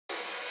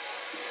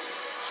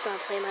just gonna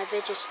play my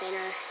fidget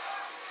spinner.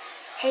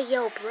 Hey,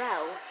 yo,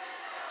 bro.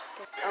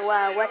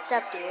 Oh, what's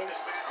up, dude?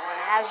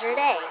 How's your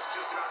day?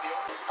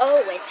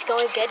 Oh, it's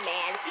going good,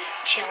 man.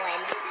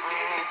 Chillin'.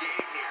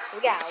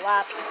 We got a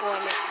lot of people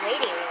in this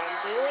waiting room,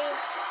 do we?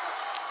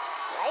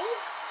 Right?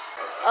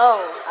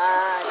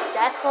 Oh,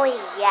 definitely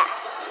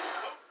yes.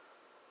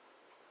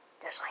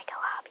 There's like a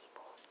lot of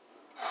people.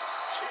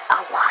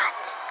 A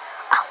lot.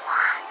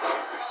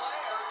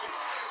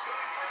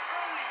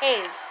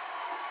 Hey,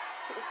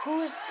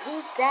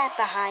 who's that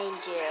behind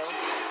you?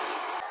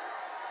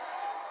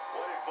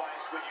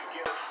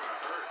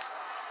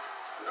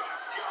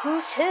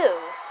 Who's who?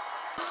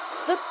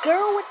 The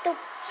girl with the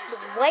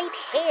white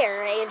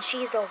hair, and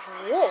she's a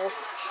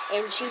wolf,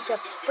 and she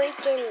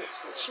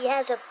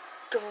has a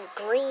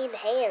green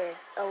hair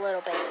a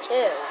little bit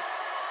too.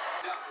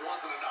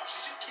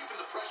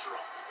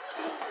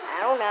 I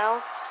don't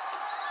know.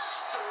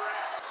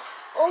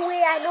 Oh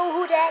wait, I know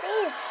who that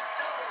is.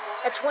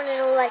 That's one of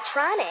the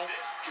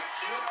electronics.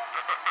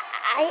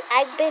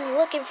 I've been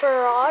looking for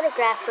her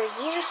autograph for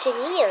years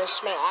and years,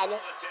 man.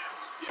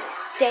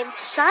 Then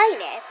sign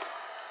it.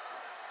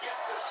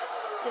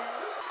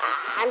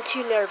 I'm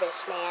too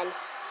nervous, man.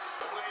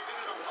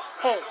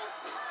 Hey,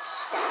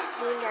 stop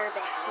being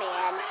nervous,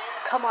 man.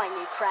 Come on,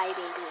 you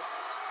crybaby.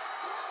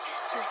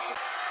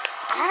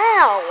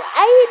 Ow!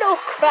 I ain't no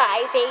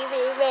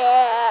crybaby,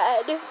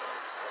 man.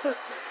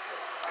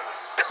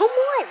 Come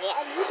on,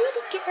 man. You need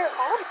to get her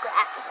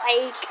autograph.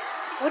 Like,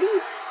 what do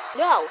you...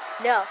 No.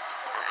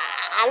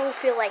 I don't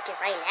feel like it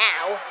right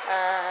now.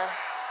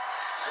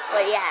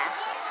 But yeah.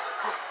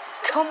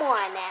 Come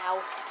on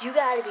now. You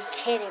gotta be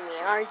kidding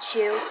me, aren't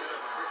you?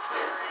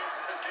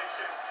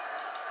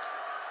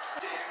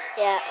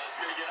 Yeah.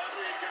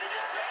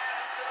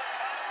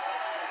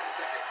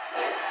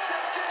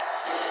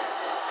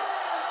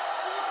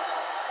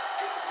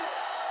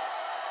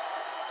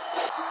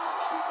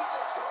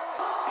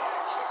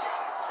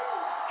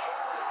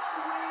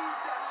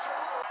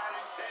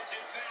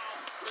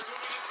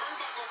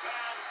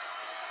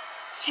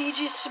 She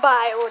just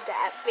smiled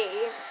at me.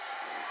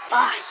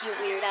 Ah, you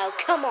weirdo.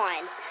 Come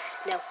on.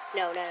 No.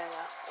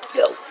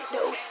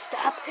 No,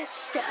 stop.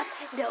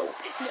 No,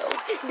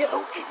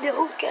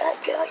 God,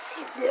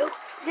 no.